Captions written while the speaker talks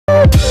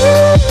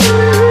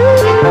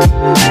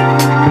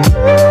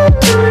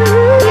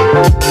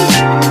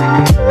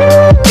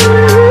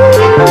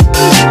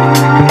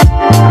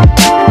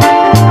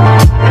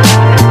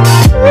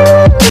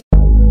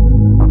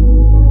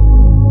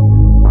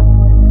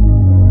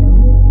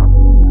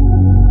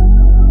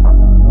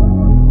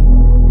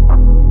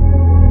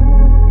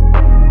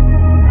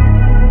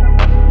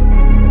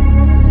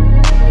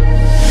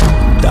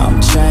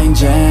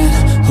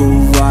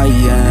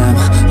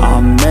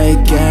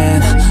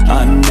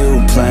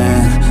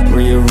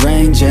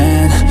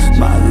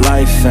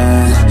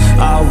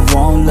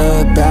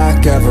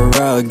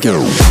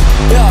go.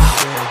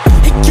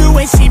 You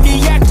ain't see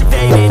me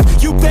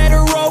activated. You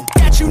better hope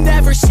that you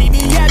never see me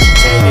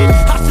agitated.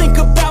 I think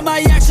about my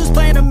actions,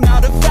 plan them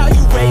out,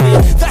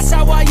 evaluated. That's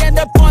how I end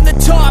up on the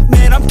top,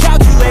 man, I'm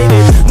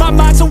calculated. My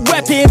mind's a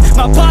weapon,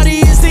 my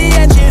body is the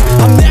engine.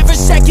 I'm never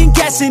second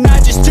guessing, I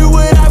just do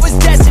what I was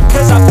destined.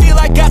 Cause I feel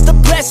I got the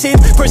blessing,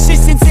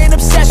 persistence and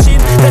obsession.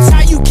 That's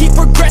how you keep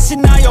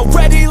progressing, I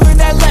already learned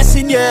that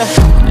lesson, yeah.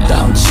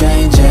 I'm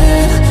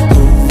changing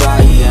who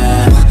I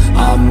am.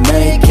 I'm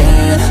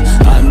making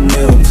a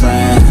new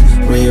plan,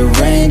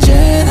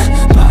 rearranging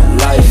my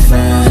life,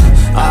 and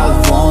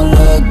I won't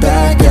look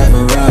back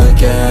ever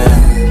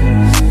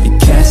again. You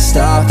can't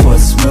stop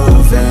what's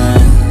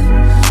moving,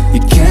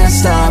 you can't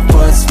stop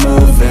what's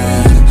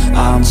moving.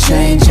 I'm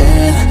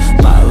changing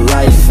my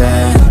life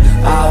and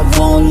I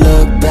won't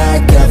look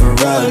back ever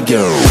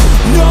again.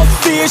 No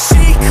fear,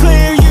 see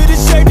clear, you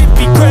deserve to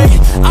be great.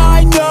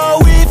 I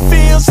know it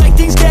feels like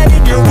things get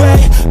in your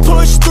way.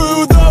 Push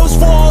through those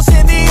walls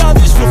and the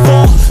others will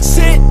fall.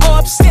 Sit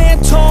up,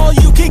 stand tall,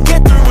 you can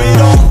get through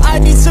it all. I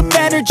need some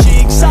energy,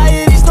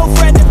 anxiety's no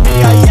friend to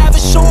me. I have a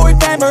short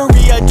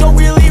memory, I don't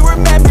really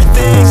remember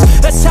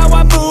things. That's how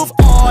I move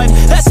on,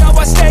 that's how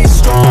I stay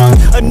strong.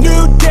 A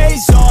new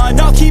day's on,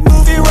 I'll keep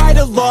moving right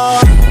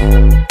along.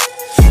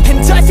 And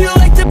I feel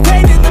like the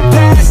pain in the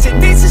past, it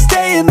needs to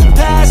stay in the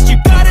past. You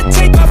gotta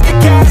take off the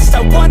gas.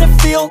 I wanna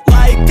feel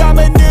like I'm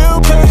a new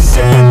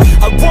person.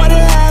 I wanna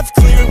have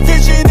clear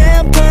vision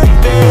and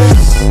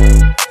purpose.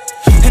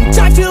 And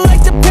I feel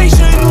like the pain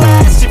shouldn't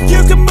last. If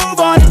you can move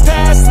on and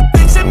past the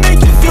things that make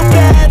you feel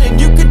bad,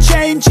 and you can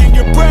change in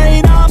your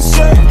brain, I'm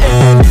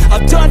certain.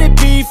 I've done it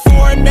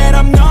before and man,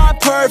 I'm not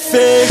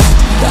perfect.